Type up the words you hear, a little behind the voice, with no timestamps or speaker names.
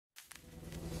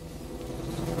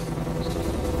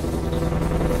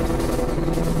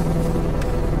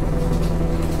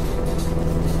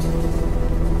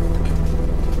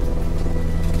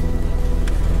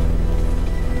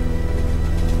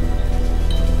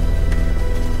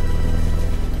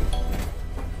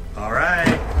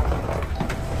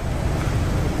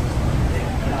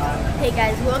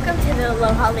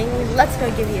Alohilani. Let's go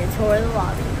give you a tour of the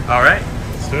lobby. All right,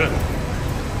 let's do it.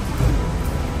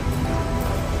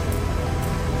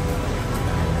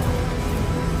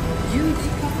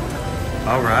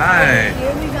 All right.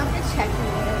 Here we got the check-in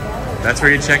area. That's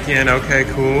where you check in. Okay,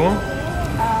 cool. Like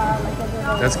a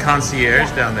little, That's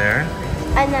concierge down there.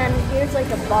 and then here's like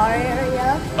a bar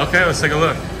area. Okay, let's take a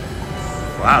look.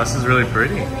 Wow, this is really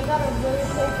pretty. And they got a really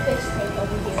cool fish tank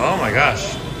over here. Oh my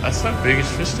gosh, that's the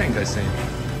biggest fish tank I've seen.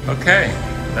 Okay,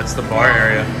 that's the bar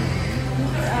area.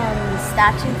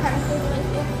 Statue kind of thing right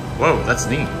here. Whoa, that's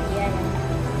neat. Yeah.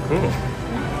 Cool.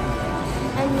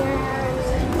 And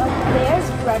then like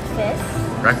there's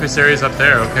breakfast. Breakfast area's up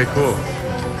there. Okay, cool.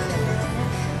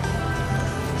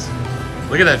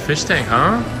 Look at that fish tank,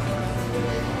 huh?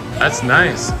 That's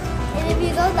nice. And if you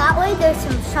go that way, there's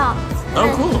some shops. Oh,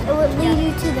 And cool. It would lead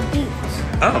you to the beach.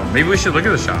 Oh, maybe we should look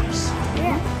at the shops.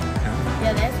 Yeah.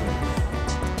 Yeah, there's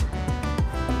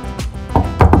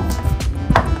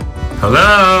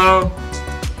Hello.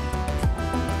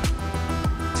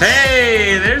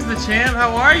 Hey, there's the champ.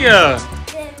 How are you?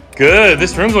 Good.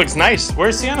 This room looks nice.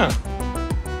 Where's Sienna?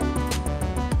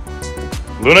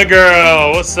 Luna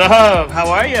girl, what's up? How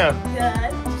are you?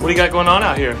 good. What do you got going on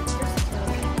out here?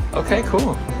 Okay,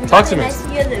 cool. Talk to me. Nice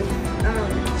view of the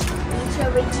beach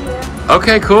over here.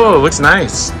 Okay, cool. Looks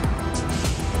nice.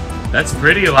 That's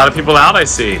pretty. A lot of people out, I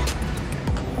see.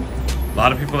 A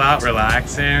lot of people out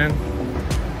relaxing,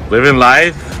 living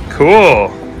life. Cool.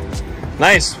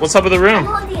 Nice. What's up with the I'm room?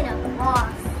 holding a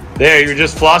floss. There, you're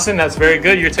just flossing. That's very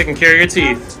good. You're taking care of your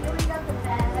teeth. Here we got the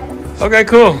bed. Okay,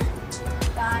 cool.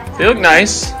 They look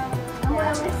nice. And where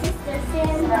my sister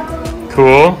stands.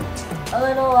 Cool. A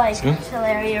little like chill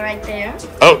area right there.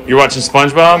 Oh, you're watching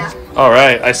SpongeBob? Yeah. All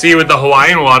right. I see you with the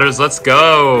Hawaiian waters. Let's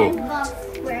go. And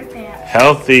Buff SquarePants.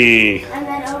 Healthy. And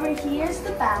then over here's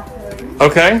the bathroom.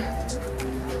 Okay.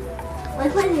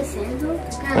 Like when the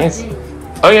sandals. Nice.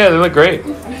 Oh yeah, they look great.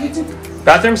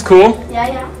 Bathroom's cool.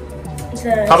 Yeah.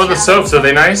 How about the soaps? Are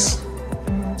they nice?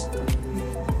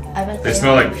 I bet They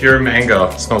smell like pure mango.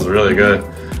 It smells really good.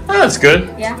 Oh, that's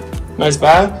good. Yeah. Nice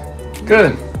bath.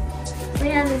 Good. We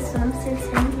have the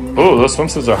swimsuits in here. Oh, those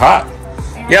swimsuits are hot.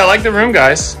 Yeah, I like the room,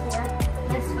 guys.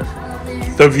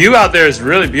 Yeah. The view out there is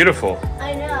really beautiful.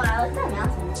 I know. I like that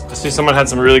mountain. I see someone had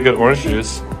some really good orange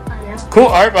juice. I know. Cool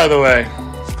art, by the way.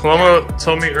 Paloma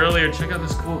told me earlier, check out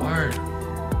this cool art.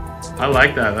 I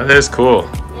like that. That is cool.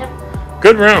 Yep.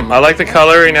 Good room. I like the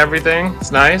color and everything.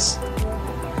 It's nice.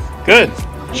 Good.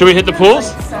 Should we hit the pools?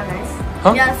 So nice.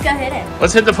 Huh? Yeah, let's go hit it.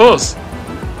 Let's hit the pools.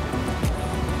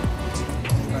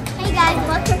 Hey guys,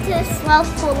 welcome to the Swell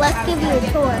Pool. Let's give you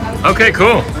a tour. Okay,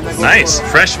 cool. Nice.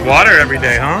 Fresh water every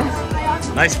day, huh?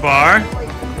 Nice bar.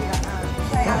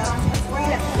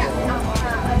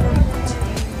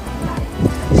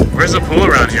 Where's the pool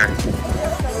around here?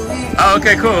 Oh,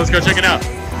 okay, cool. Let's go check it out.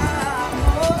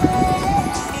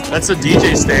 That's a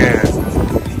DJ stand.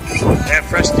 They have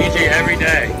fresh DJ every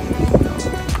day.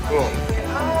 Cool.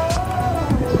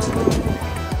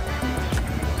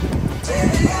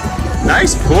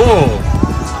 Nice pool.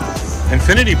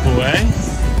 Infinity pool, eh?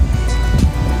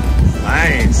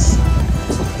 Nice.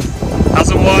 How's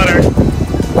the water?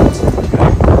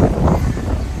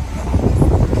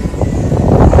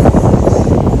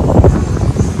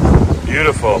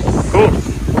 Beautiful. Cool.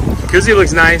 Jacuzzi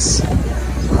looks nice.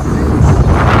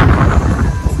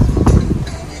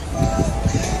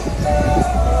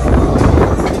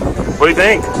 What do you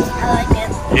think? I like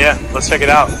it. Yeah, let's check it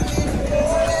out.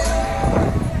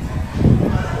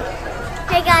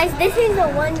 Hey guys, this is the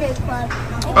Wonder Club.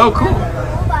 Oh, cool.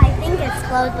 But I think it's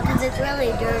closed because it's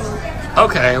really dirty.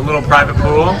 Okay, a little private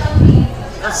pool.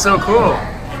 That's so cool.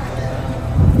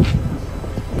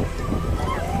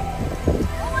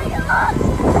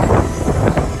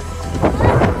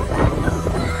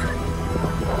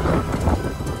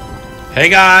 Hey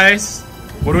guys,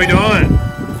 what are we doing?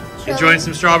 Enjoying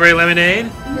some strawberry lemonade?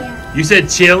 Yeah. You said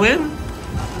chillin'?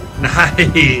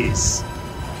 Nice.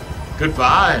 Good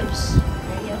vibes.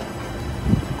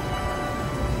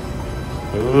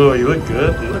 Ooh, you look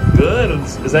good. You look good.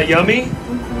 Is that yummy?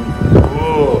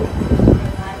 Ooh.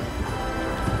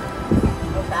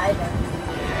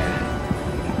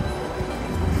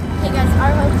 Hey guys,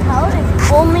 our hotel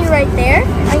is only right there,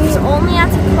 and you only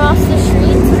have to cross the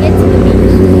street to get to the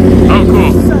beach. Oh,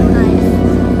 cool. So nice.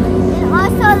 And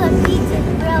also the beach is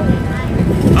really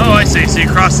nice. Oh, I see. So you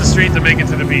cross the street to make it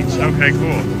to the beach. Okay,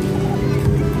 cool.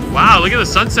 Wow, look at the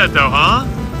sunset though, huh?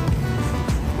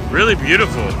 Really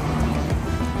beautiful.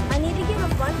 I need to get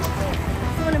a bunch of things.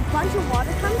 So when a bunch of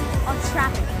water comes, I'll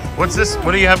trap it. What's this?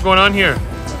 What do you have going on here?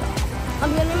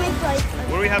 I'm gonna make like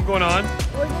What do we have going on?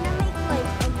 we're gonna make like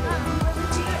a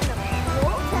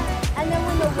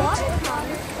water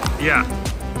comes. Yeah.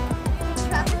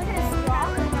 Traffic is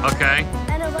stopped. Okay.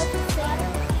 And a bunch of sand.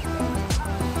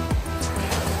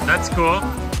 That's cool.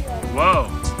 Whoa.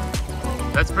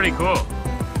 That's pretty cool.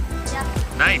 Yeah.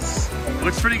 Nice.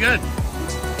 Looks pretty good.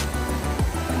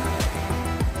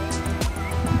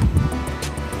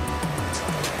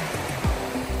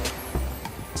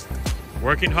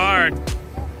 Working hard.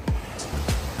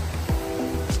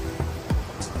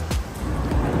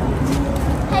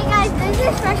 Hey guys, there's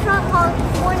this restaurant called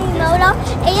Morimoto,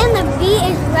 and the beach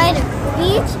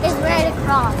is right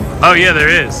across. Oh yeah, there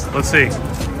is. Let's see.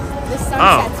 The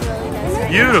sunset's really nice. Right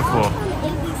Beautiful. now.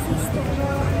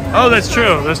 Oh, that's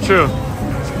true. That's true.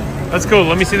 That's cool.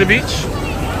 Let me see the beach.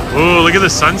 Ooh, look at the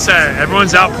sunset.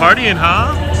 Everyone's out partying,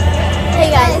 huh? Hey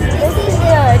guys, this is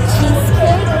the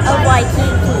cheesecake of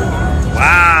Waikiki.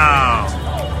 Wow.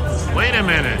 Wait a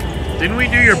minute. Didn't we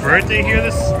do your birthday here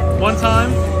this one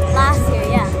time? Last year,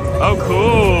 yeah. Oh,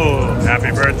 cool.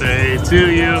 Happy birthday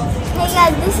to you. Hey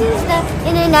guys, this is the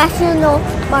international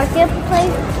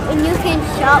marketplace, and you can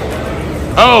shop.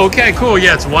 Oh, okay, cool.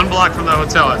 Yeah, it's 1 block from the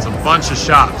hotel. It's a bunch of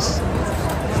shops.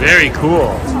 Very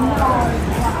cool.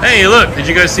 Hey, look. Did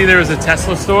you guys see there was a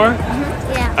Tesla store?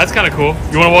 Yeah. That's kind of cool.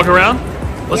 You want to walk around?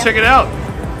 Let's Yep. check it out.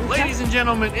 Ladies and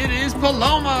gentlemen, it is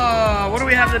Paloma. What do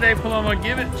we have today, Paloma?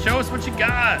 Show us what you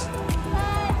got.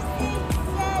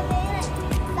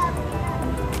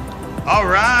 All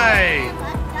right.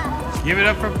 Give it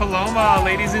up for Paloma,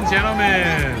 ladies and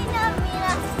gentlemen.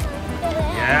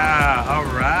 Yeah, all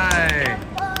right.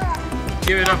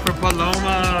 Give it up for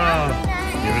Paloma.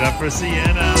 Give it up for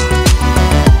Sienna.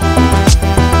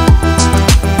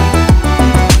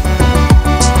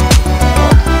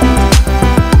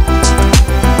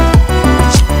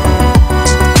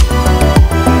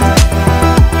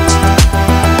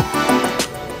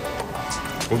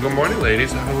 Well, good morning,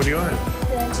 ladies. How are you doing?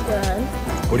 Good.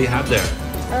 What do you have there?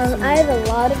 I have a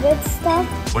lot of good stuff.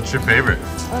 What's your favorite?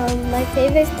 My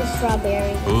favorite is the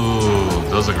strawberry. Ooh,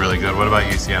 those look really good. What about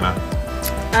you, Sienna?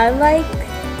 I like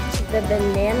the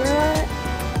banana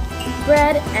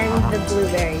bread and the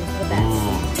blueberries the best.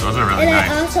 Ooh, those are really And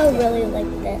nice. I also really like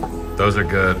this. Those are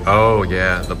good. Oh,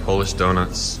 yeah, the Polish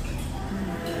donuts.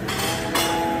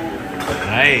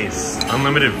 Nice.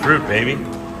 Unlimited fruit, baby.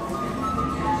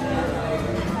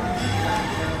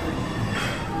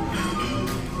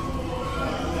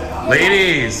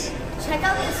 Ladies. Check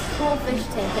out this cool fish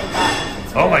tank I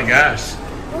got. Oh my gosh.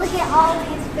 Look at all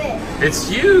these fish. It's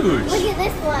huge. Look at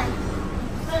this one.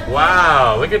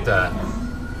 Wow, look at that.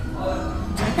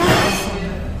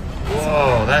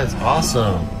 Whoa, that is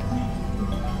awesome.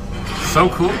 So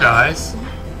cool, guys.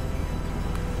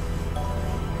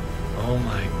 Oh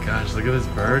my gosh, look at this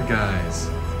bird, guys.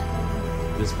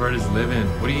 This bird is living.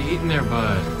 What are you eating there,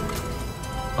 bud?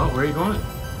 Oh, where are you going?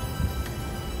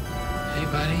 Hey,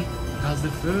 buddy, how's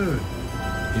the food?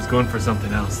 He's going for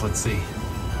something else. Let's see.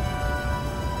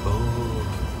 Oh,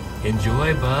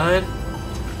 enjoy, bud.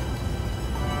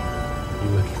 You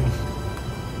looking?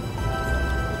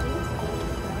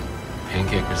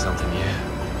 Pancake or something, yeah.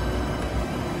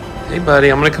 Hey, buddy,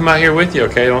 I'm gonna come out here with you,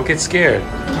 okay? Don't get scared.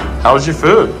 How was your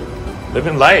food?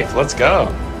 Living life. Let's go.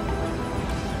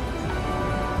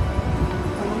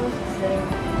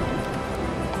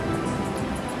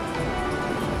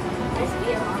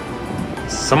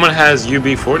 Someone has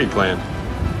UB40 planned.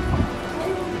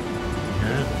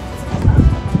 Yeah.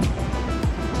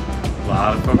 A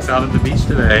lot of folks out at the beach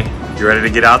today. You ready to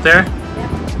get out there? Hey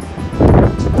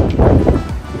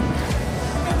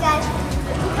guys,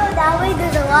 if you go that way,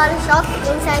 there's a lot of shops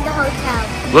inside the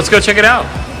hotel. Let's go check it out.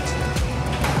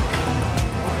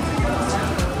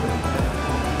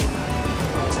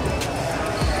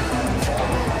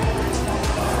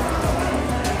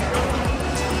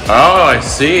 Oh, I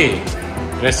see.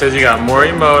 And it says you got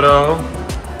Morimoto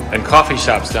and coffee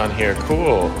shops down here.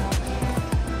 Cool.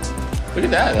 Look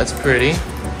at that. That's pretty.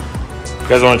 You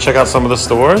guys want to check out some of the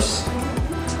stores?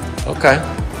 Okay.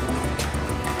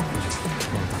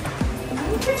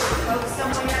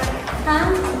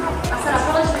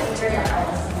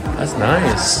 That's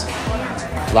nice.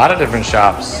 A lot of different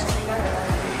shops.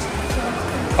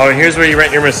 Oh, and here's where you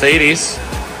rent your Mercedes.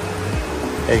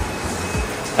 Hey.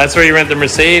 That's where you rent the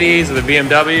Mercedes or the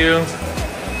BMW.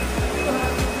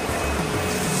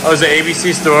 Oh, it's an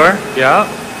ABC store. Yeah.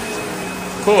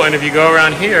 Cool. And if you go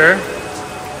around here,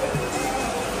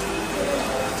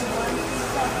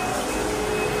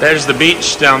 there's the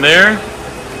beach down there.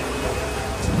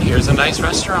 Here's a nice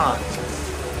restaurant.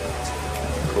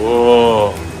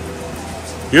 Cool.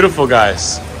 Beautiful,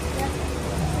 guys.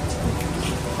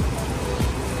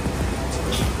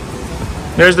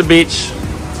 There's the beach.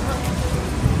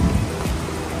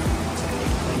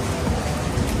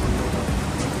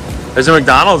 There's a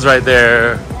McDonald's right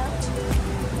there.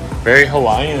 Very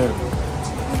Hawaiian.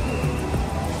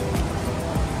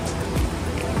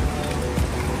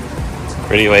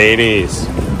 Pretty ladies.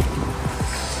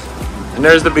 And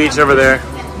there's the beach over there.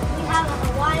 We have a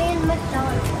Hawaiian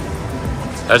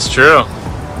McDonald's. That's true.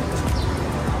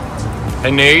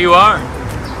 And there you are.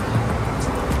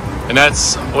 And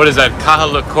that's, what is that?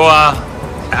 Kahalakoa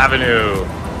Avenue.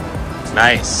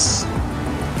 Nice.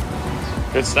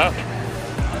 Good stuff.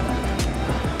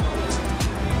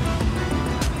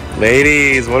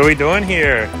 Ladies, what are we doing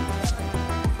here?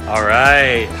 All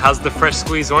right. How's the fresh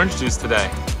squeezed orange juice today?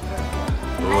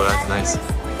 Ooh, that's nice.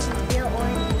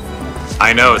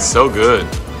 I know, it's so good.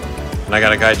 And I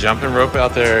got a guy jumping rope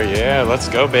out there. Yeah, let's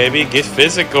go, baby. Get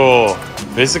physical.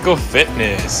 Physical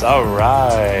fitness. All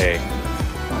right.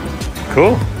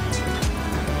 Cool.